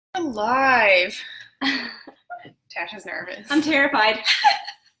I'm live. Tasha's nervous. I'm terrified.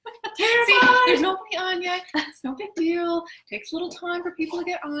 See, there's nobody on yet. It's no big deal. Takes a little time for people to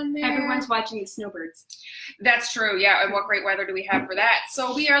get on there. Everyone's watching the snowbirds. That's true, yeah. And what great weather do we have for that?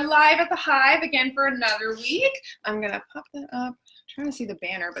 So we are live at the Hive again for another week. I'm gonna pop that up. I'm trying to see the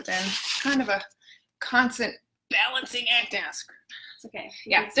banner, but then kind of a constant balancing act. It's okay.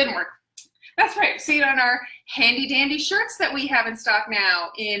 Yeah, it didn't work. That's right. See it on our handy dandy shirts that we have in stock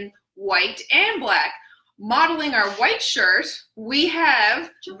now in white and black. Modeling our white shirt, we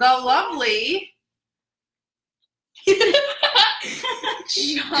have the lovely Tasha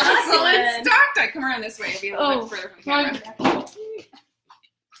Stokdijk. Come around this way. It'll be a little bit further from the camera.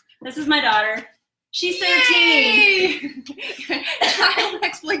 This is my daughter. She's 13. Child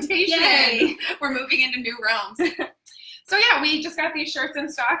exploitation. Yay. We're moving into new realms. So yeah, we just got these shirts in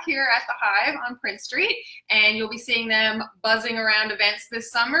stock here at the Hive on Prince Street, and you'll be seeing them buzzing around events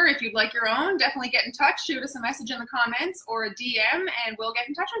this summer. If you'd like your own, definitely get in touch. Shoot us a message in the comments or a DM, and we'll get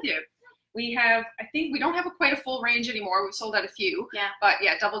in touch with you. We have, I think we don't have quite a full range anymore. We've sold out a few. Yeah. But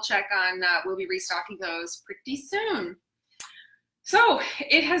yeah, double check on, we'll be restocking those pretty soon. So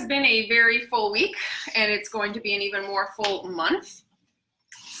it has been a very full week, and it's going to be an even more full month.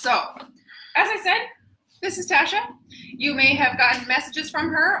 So, as I said, this is Tasha. You may have gotten messages from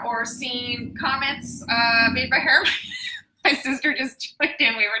her or seen comments made by her. My sister just joined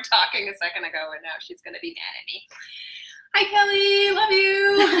in. We were talking a second ago, and now she's going to be mad at me. Hi, Kelly. Love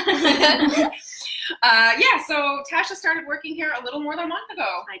you. Yeah, so Tasha started working here a little more than a month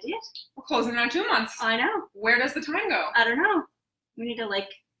ago. I did. We're closing in on 2 months. I know. Where does the time go? I don't know. We need to, like,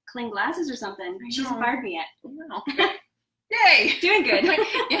 clean glasses or something. She hasn't fired me yet. No. Yay. Doing good.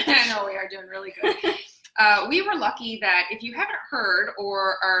 Yeah, I know. We are doing really good. We were lucky that if you haven't heard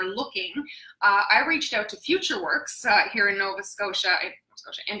or are looking, I reached out to Futureworx here in Nova Scotia,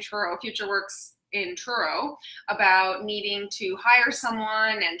 in Truro, Futureworx in Truro, about needing to hire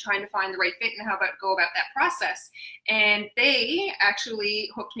someone and trying to find the right fit and how to go about that process. And they actually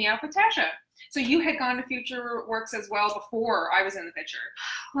hooked me up with Tasha. So you had gone to Futureworx as well before I was in the picture.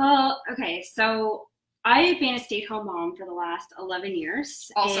 Well, okay, so I've been a stay-at-home mom for the last 11 years.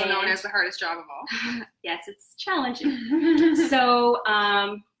 Also known as the hardest job of all. Yes, it's challenging. So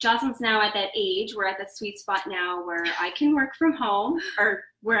Jocelyn's now at that age. We're at that sweet spot now where I can work from home or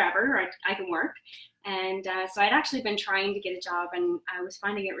wherever I can work. And so I'd actually been trying to get a job, and I was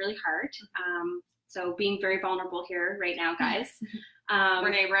finding it really hard. So being very vulnerable here right now, guys.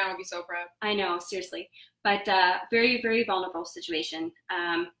 Renee Brown would be so proud. I know, seriously. But very, very vulnerable situation.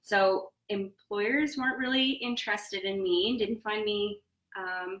 So employers weren't really interested in me and didn't find me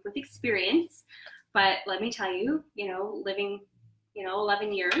with experience. But let me tell you, living,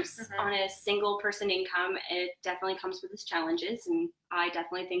 11 years on a single person income, it definitely comes with its challenges. And I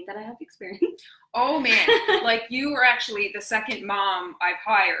definitely think that I have experience. Oh man, like you were actually the second mom I've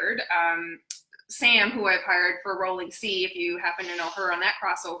hired. Sam, who I've hired for Rolling C, if you happen to know her on that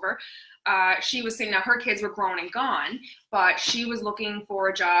crossover, she was saying now her kids were grown and gone, but she was looking for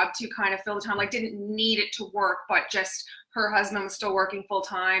a job to kind of fill the time, like didn't need it to work, but just her husband was still working full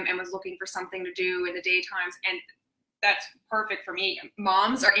time and was looking for something to do in the daytimes, and that's perfect for me.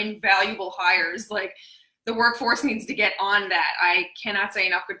 Moms are invaluable hires. Like the workforce needs to get on that. I cannot say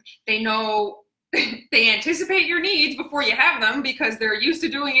enough, but they know they anticipate your needs before you have them because they're used to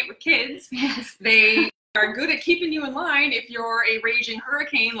doing it with kids. Yes. They are good at keeping you in line if you're a raging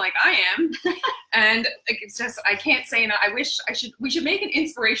hurricane like I am. And it's just, I can't say enough. We should make an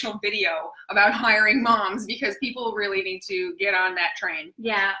inspirational video about hiring moms because people really need to get on that train.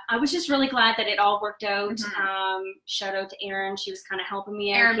 Yeah, I was just really glad that it all worked out. Shout out to Erin. She was kind of helping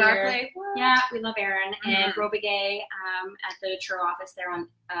me out here. Barclay. Yeah, we love Erin. And Robigay at the Truro office there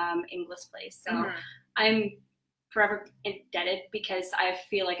on Inglis Place. So I'm forever indebted because I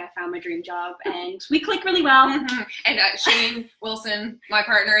feel like I found my dream job and we click really well. And Shane Wilson, my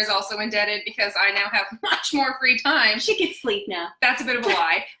partner, is also indebted because I now have much more free time. She gets sleep now. That's a bit of a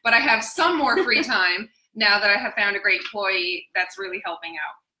lie, but I have some more free time now that I have found a great employee that's really helping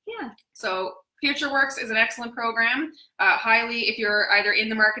out. Yeah. So Futureworx is an excellent program. Highly, if you're either in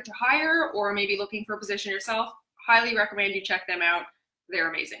the market to hire or maybe looking for a position yourself, highly recommend you check them out. They're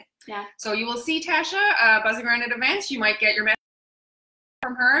amazing. Yeah. So you will see Tasha buzzing around at events. You might get your message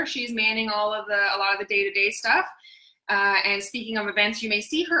from her. She's manning a lot of the day-to-day stuff. And speaking of events you may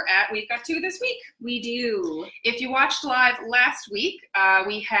see her at, we've got 2 this week. We do. If you watched live last week,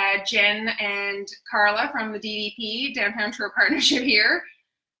 we had Jen and Carla from the DDP, Downtown Truro Partnership here,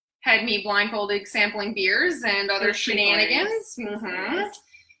 had me blindfolded sampling beers and other shenanigans.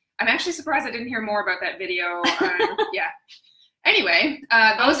 I'm actually surprised I didn't hear more about that video. Yeah. Anyway,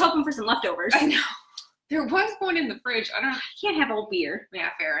 I was hoping for some leftovers. I know. There was one in the fridge. I don't know. I can't have old beer. Yeah,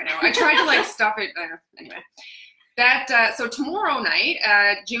 fair. I know. I tried to like stuff it. Anyway, that so tomorrow night,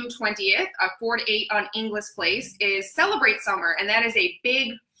 June 20th, 4 to 8 on Inglis Place is Celebrate Summer, and that is a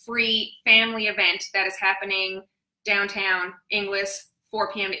big free family event that is happening downtown Inglis,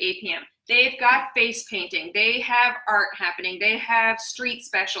 4 p.m. to 8 p.m. They've got face painting. They have art happening. They have street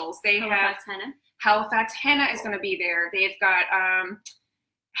specials. They have Halifax Henna is going to be there. They've got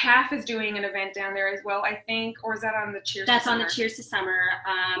Half is doing an event down there as well, I think, or is that on the Cheers? That's to Summer? On the Cheers to Summer.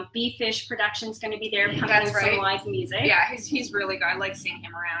 B-Fish Production's going to be there, pumping That's right. some live music. Yeah, he's really good. I like seeing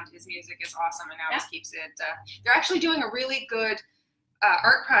him around. His music is awesome, and now just keeps it. They're actually doing a really good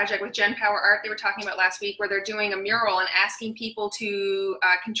art project with Gen Power Art they were talking about last week, where they're doing a mural and asking people to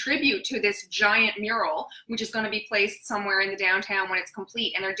contribute to this giant mural, which is going to be placed somewhere in the downtown when it's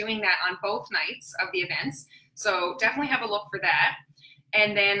complete. And they're doing that on both nights of the events. So definitely have a look for that.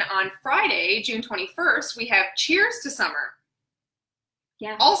 And then on Friday, June 21st, we have Cheers to Summer.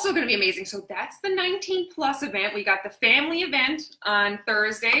 Yeah. Also going to be amazing. So that's the 19+ event. We got the family event on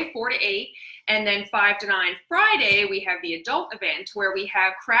Thursday, 4 to 8, and then 5 to 9. Friday, we have the adult event where we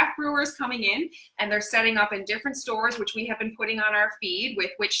have craft brewers coming in, and they're setting up in different stores, which we have been putting on our feed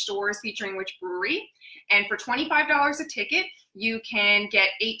with which stores featuring which brewery. And for $25 a ticket, you can get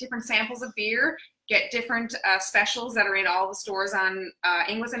 8 different samples of beer, get different specials that are in all the stores on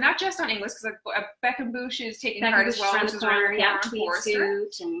Inglis, and not just on Inglis, because Beckham Boosh is taking part as well, which is around the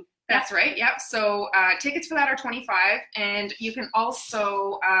corner. That's right. Yep. So tickets for that are $25, and you can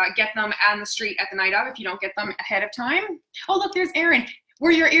also get them on the street at the night of if you don't get them ahead of time. Oh, look, there's Erin.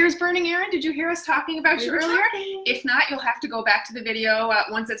 Were your ears burning, Erin? Did you hear us talking about you earlier? If not, you'll have to go back to the video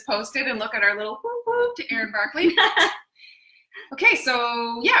once it's posted and look at our little whoop whoop to Erin Barkley. Okay,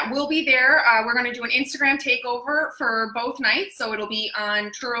 so yeah, we'll be there. We're going to do an Instagram takeover for both nights, so it'll be on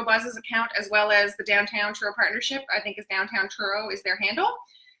Truro Buzz's account as well as the Downtown Truro Partnership. I think it's Downtown Truro is their handle.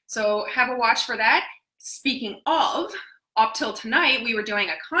 So have a watch for that. Speaking of, up till tonight, we were doing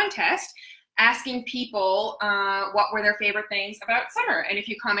a contest asking people what were their favorite things about summer. And if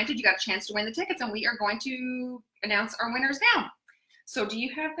you commented, you got a chance to win the tickets, and we are going to announce our winners now. So do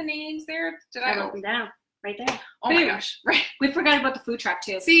you have the names there? Did I wrote them down? Right there. Oh my gosh, right. We forgot about the food truck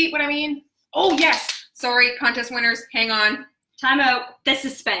too. See what I mean? Oh yes. Sorry, contest winners, hang on. Time out. The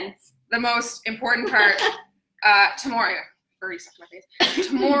suspense. The most important part. Tomorrow, already stuck to my face.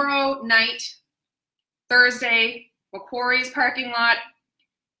 Tomorrow night, Thursday, Macquarie's parking lot,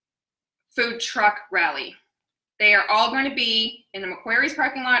 food truck rally. They are all going to be in the Macquarie's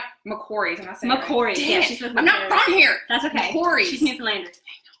parking lot. Macquarie's, I'm not saying Macquarie's, right. yeah, she's with I'm not from here. That's okay. Macquarie's. She's Newfoundlander.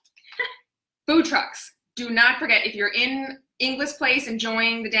 Food trucks. Do not forget, if you're in Inglis Place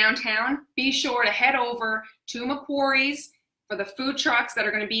enjoying the downtown, be sure to head over to Macquarie's for the food trucks that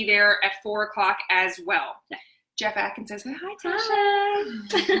are going to be there at 4 o'clock as well. Yeah. Jeff Atkins says, hi,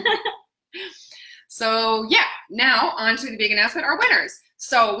 Tasha. So yeah, now on to the big announcement, our winners.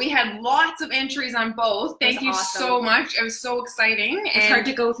 So we had lots of entries on both. Thank you so much. It was so exciting. It's hard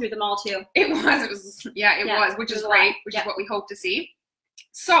to go through them all too. It was, which is great, which is what we hope to see.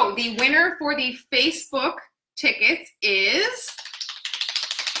 So the winner for the Facebook tickets is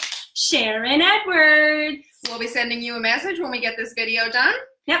Sharon Edwards. We'll be sending you a message when we get this video done.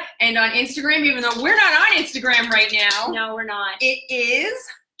 Yep. And on Instagram, even though we're not on Instagram right now. No, we're not. It is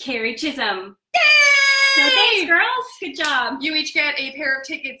Carrie Chisholm. Yay! So thanks, girls. Good job. You each get a pair of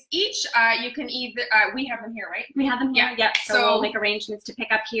tickets each. You can either, we have them here, right? We have them here, yeah. Yep. So we'll make arrangements to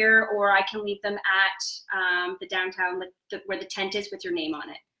pick up here, or I can leave them at the downtown, where the tent is with your name on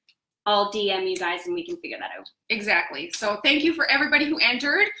it. I'll DM you guys and we can figure that out. Exactly. So thank you for everybody who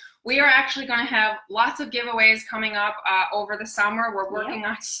entered. We are actually going to have lots of giveaways coming up over the summer. We're working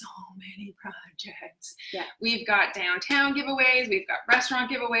on so many projects. Yeah. We've got downtown giveaways. We've got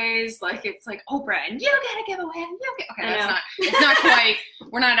restaurant giveaways. Like, it's like Oprah and you get a giveaway. And you get. Okay, that's not. It's not quite.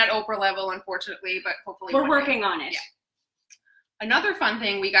 We're not at Oprah level, unfortunately, but hopefully we're working on it. Yeah. Another fun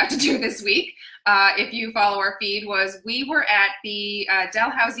thing we got to do this week, if you follow our feed, was we were at the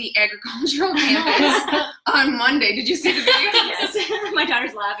Dalhousie Agricultural Campus on Monday. Did you see the video? Yes. My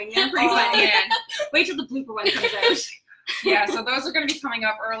daughter's laughing. Yeah, pretty funny. Man. Wait till the blooper one comes out. Yeah, so those are going to be coming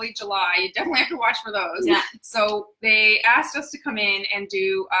up early July. You definitely have to watch for those. Yeah. So they asked us to come in and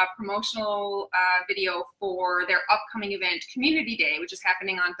do a promotional video for their upcoming event, Community Day, which is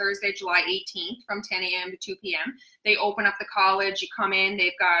happening on Thursday, July 18th from 10 a.m. to 2 p.m. They open up the college. You come in.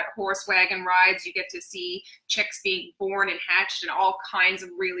 They've got horse wagon rides. You get to see chicks being born and hatched and all kinds of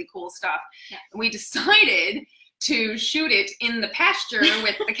really cool stuff. Yeah. And we decided to shoot it in the pasture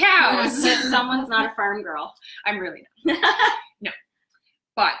with the cows. Someone's not a farm girl. I'm really not.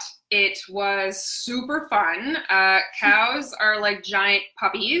 but it was super fun. Cows are like giant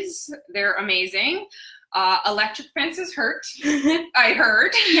puppies. They're amazing. Electric fences hurt, I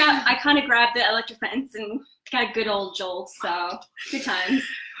heard. Yeah, I kind of grabbed the electric fence and got a good old jolt, so good times.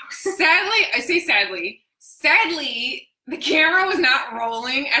 Sadly, I say sadly, the camera was not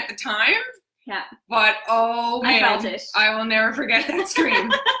rolling at the time. Yeah. But oh man, I felt it. I will never forget that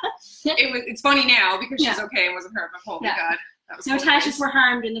scream. It's funny now because she's okay and wasn't hurt, but holy God. That was no Tashas were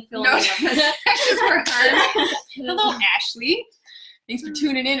harmed in the film. No Tashas were harmed. Hello, Ashley. Thanks for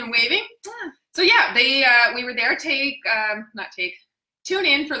tuning in and waving. So yeah, we were there. Tune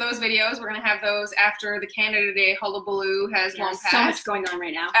in for those videos. We're gonna have those after the Canada Day hullabaloo has blown past. So much going on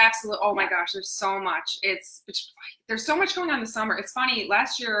right now. Absolutely. Oh my gosh, there's so much. There's so much going on this summer. It's funny.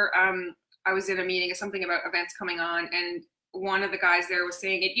 Last year, I was in a meeting, something about events coming on, and one of the guys there was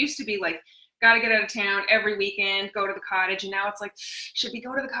saying it used to be like, got to get out of town every weekend, go to the cottage, and now it's like, should we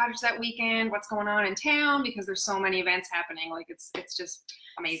go to the cottage that weekend? What's going on in town? Because there's so many events happening. Like it's just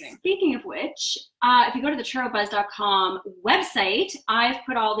amazing. Speaking of which, if you go to the TruroBuzz.com website, I've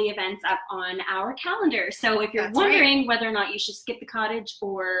put all the events up on our calendar. So if you're wondering whether or not you should skip the cottage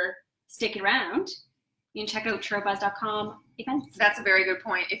or stick around, you can check out TruroBuzz.com events. That's a very good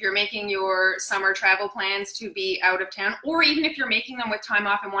point. If you're making your summer travel plans to be out of town, or even if you're making them with time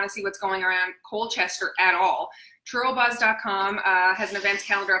off and want to see what's going around Colchester at all, TruroBuzz.com has an events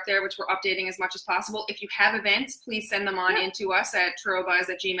calendar up there, which we're updating as much as possible. If you have events, please send them on into us at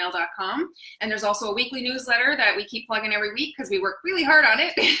TruroBuzz@gmail.com. And there's also a weekly newsletter that we keep plugging every week because we work really hard on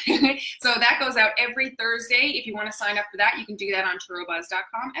it. So that goes out every Thursday. If you want to sign up for that, you can do that on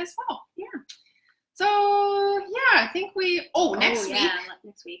TruroBuzz.com as well. Yeah. So yeah, I think next week.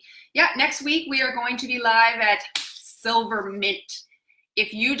 Next week. Yeah, next week we are going to be live at Silver Mint.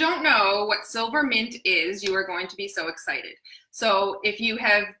 If you don't know what Silver Mint is, you are going to be so excited. So if you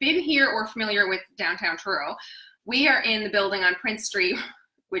have been here or familiar with Downtown Truro, we are in the building on Prince Street,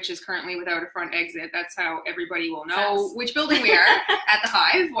 which is currently without a front exit. That's how everybody will know which building we are at the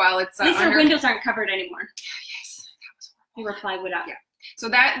Hive while it's at least our windows aren't covered anymore. Yes, that was horrible. They were plywood up. Yeah. So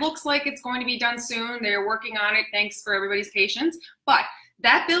that looks like it's going to be done soon. They're working on it. Thanks for everybody's patience. But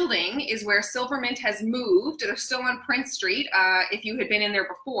that building is where Silver Mint has moved. They're still on Prince Street if you had been in there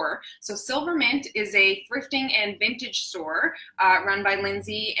before. So Silver Mint is a thrifting and vintage store run by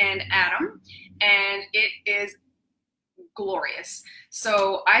Lindsay and Adam. And it is glorious.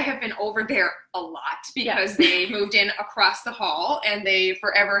 So I have been over there a lot because they moved in across the hall and they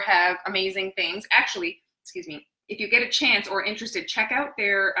forever have amazing things. Actually, excuse me. If you get a chance or interested, check out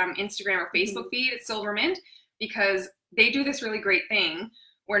their Instagram or Facebook feed at Silver Mint because they do this really great thing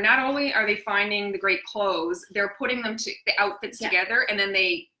where not only are they finding the great clothes, they're putting them the outfits together and then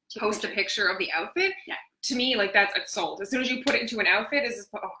they post a picture of the outfit. Yeah. To me, like that's sold. As soon as you put it into an outfit,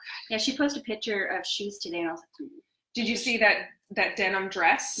 oh God. Yeah, she posted a picture of shoes today and I was like, did you see that denim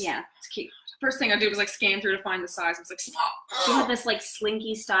dress? Yeah, it's cute. First thing I did was like scan through to find the size. I was like, small. She had this like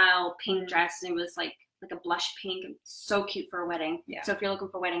slinky style pink dress and it was like a blush pink and so cute for a wedding. Yeah. So if you're looking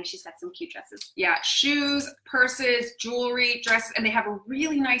for a wedding, she's got some cute dresses. Yeah, shoes, purses, jewelry, dresses, and they have a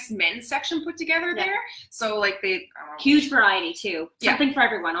really nice men's section put together there. So like huge variety too. Something for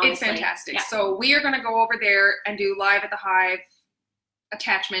everyone, honestly. It's fantastic. Yeah. So we are gonna go over there and do live at the Hive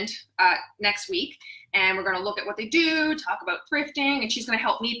attachment next week. And we're going to look at what they do, talk about thrifting, and she's going to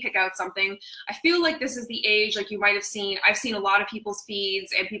help me pick out something. I feel like this is the age, like you might have seen, I've seen a lot of people's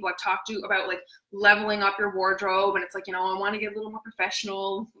feeds and people I've talked to about like leveling up your wardrobe. And it's like, I want to get a little more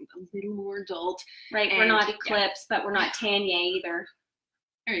professional, a little more adult. Right, and we're not Eclipse, but we're not Tanya either.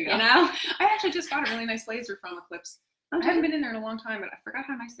 There you go. I actually just got a really nice blazer from Eclipse. Okay. I haven't been in there in a long time, but I forgot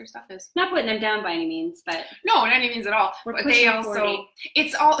how nice their stuff is. Not putting them down by any means, but. No, in any means at all. But they also, 40.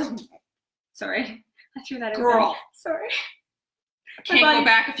 It's all. Sorry. I threw that Girl. Over. Sorry. I can't go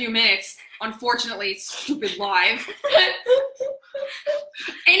back a few minutes. Unfortunately, it's stupid live.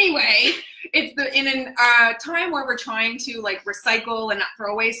 Anyway, it's in a time where we're trying to like recycle and not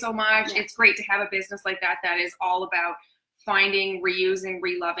throw away so much. Yeah. It's great to have a business like that is all about finding, reusing,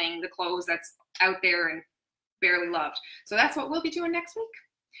 reloving the clothes that's out there and barely loved. So that's what we'll be doing next week.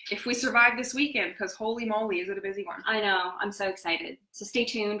 If we survive this weekend, because holy moly, is it a busy one. I know. I'm so excited. So stay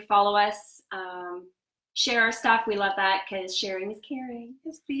tuned. Follow us. Share our stuff. We love that because sharing is caring.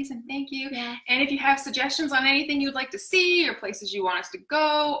 Yes, please, and thank you. Yeah. And if you have suggestions on anything you'd like to see or places you want us to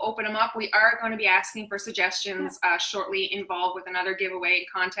go, open them up. We are going to be asking for suggestions shortly, involved with another giveaway and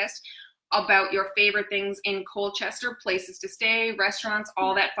contest about your favorite things in Colchester, places to stay, restaurants,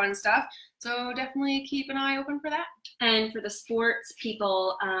 all that fun stuff. So definitely keep an eye open for that. And for the sports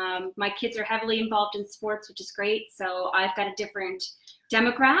people, my kids are heavily involved in sports, which is great. So I've got a different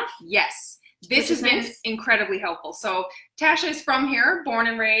demographic. Yes. This has been incredibly helpful. So Tasha is from here, born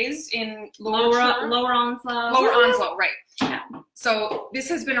and raised in Lower Onslow. Lower Onslow, right. Yeah. So this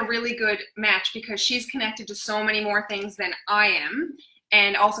has been a really good match because she's connected to so many more things than I am.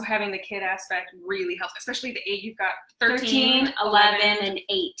 And also having the kid aspect really helps, especially the age you've got 13, 11, and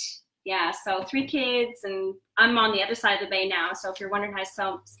 8. Yeah, so 3 kids, and I'm on the other side of the bay now. So if you're wondering how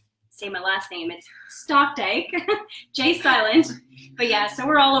to say my last name, it's Stokdijk, J silent. But yeah, so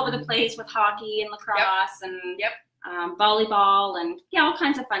we're all over the place with hockey and lacrosse and volleyball and all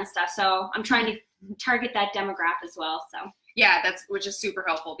kinds of fun stuff. So I'm trying to target that demographic as well. So yeah, which is super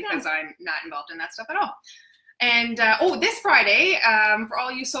helpful because I'm not involved in that stuff at all. And this Friday, for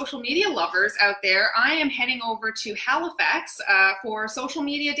all you social media lovers out there, I am heading over to Halifax for Social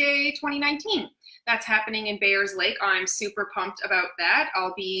Media Day 2019. That's happening in Bayers Lake. I'm super pumped about that.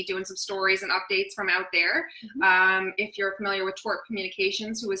 I'll be doing some stories and updates from out there. If you're familiar with Twerp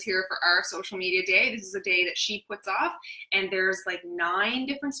Communications, who was here for our social media day, this is a day that she puts off, and there's like 9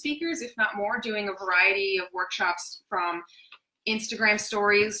 different speakers, if not more, doing a variety of workshops from Instagram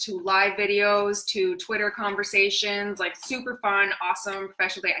stories to live videos to Twitter conversations, like super fun, awesome,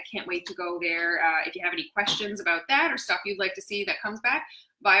 professional day. I can't wait to go there. If you have any questions about that or stuff you'd like to see that comes back,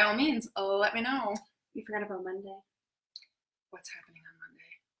 by all means, let me know. You forgot about Monday. What's happening on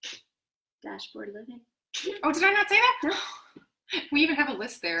Monday? Dashboard living. Oh, did I not say that? No. We even have a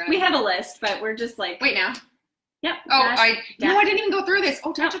list there. We have a list, but we're just like... Wait now. Yep. Oh, I didn't even go through this.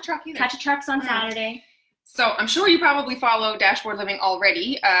 Oh, Touch a Truck either. Touch a Truck's on Saturday. So I'm sure you probably follow Dashboard Living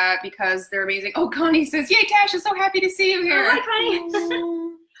already because they're amazing. Oh, Connie says, yay, Tasha, so happy to see you here. Oh, hi,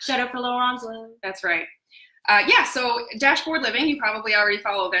 Connie. Shout out for Lower Onslow. That's right. So Dashboard Living, you probably already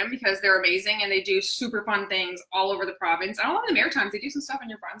follow them because they're amazing and they do super fun things all over the province. And all in the Maritimes, they do some stuff in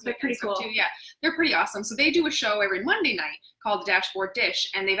New Brunswick. They're pretty cool. Too. Yeah, they're pretty awesome. So they do a show every Monday night called Dashboard Dish,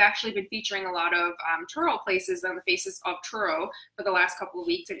 and they've actually been featuring a lot of Truro places on the faces of Truro for the last couple of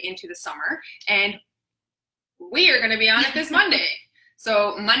weeks and into the summer. And we are going to be on it this Monday.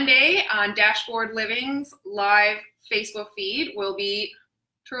 So Monday on Dashboard Living's live Facebook feed will be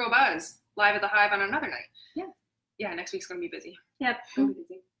Truro Buzz live at the Hive on another night. Yeah, next week's going to be busy. Yep.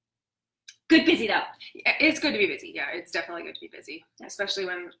 Busy. Good busy though. It's good to be busy. Yeah, it's definitely good to be busy, especially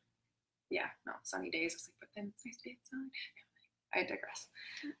when, sunny days. It's like, but then it's nice to be outside. I digress.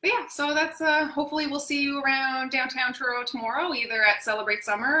 But yeah, so that's hopefully we'll see you around downtown Truro tomorrow, either at Celebrate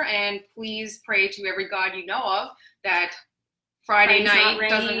Summer, and please pray to every god you know of that Friday night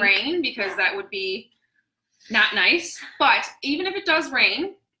doesn't rain, because that would be not nice. But even if it does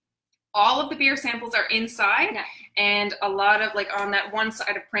rain, all of the beer samples are inside, and a lot of, like, on that one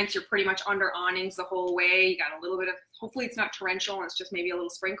side of Prince, you're pretty much under awnings the whole way. You got a little bit of, hopefully it's not torrential and it's just maybe a little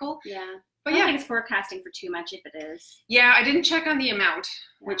sprinkle. Yeah. But I don't think it's forecasting for too much if it is. Yeah, I didn't check on the amount,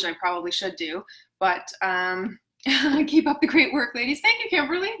 which I probably should do. But keep up the great work, ladies. Thank you,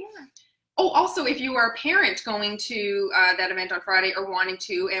 Kimberly. Yeah. Oh, also, if you are a parent going to that event on Friday or wanting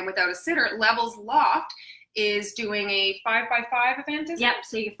to, and without a sitter, Levels Loft is doing a 5x5 event, isn't it?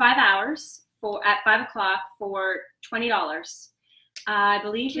 So you get 5 hours at 5 o'clock for $20. I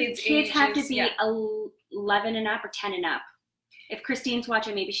believe kids have to be 11 and up or 10 and up. If Christine's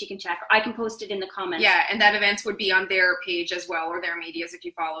watching, maybe she can check. I can post it in the comments. Yeah, and that events would be on their page as well, or their medias if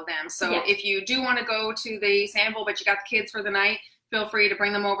you follow them. So if you do want to go to the sample, but you got the kids for the night, feel free to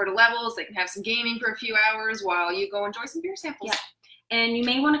bring them over to Levels. They can have some gaming for a few hours while you go enjoy some beer samples. Yeah, and you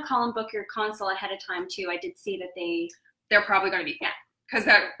may want to call and book your console ahead of time too. I did see that they're probably going to be fun. Because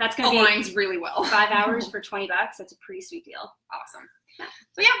that's going to aligns really well. 5 hours for $20. That's a pretty sweet deal. Awesome. Yeah.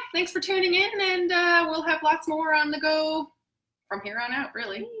 So yeah, thanks for tuning in, and we'll have lots more on the go from here on out,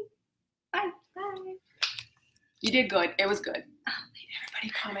 really. Bye. Bye. You did good. It was good. Oh,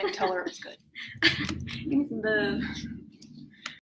 Everybody comment and tell her it was good. The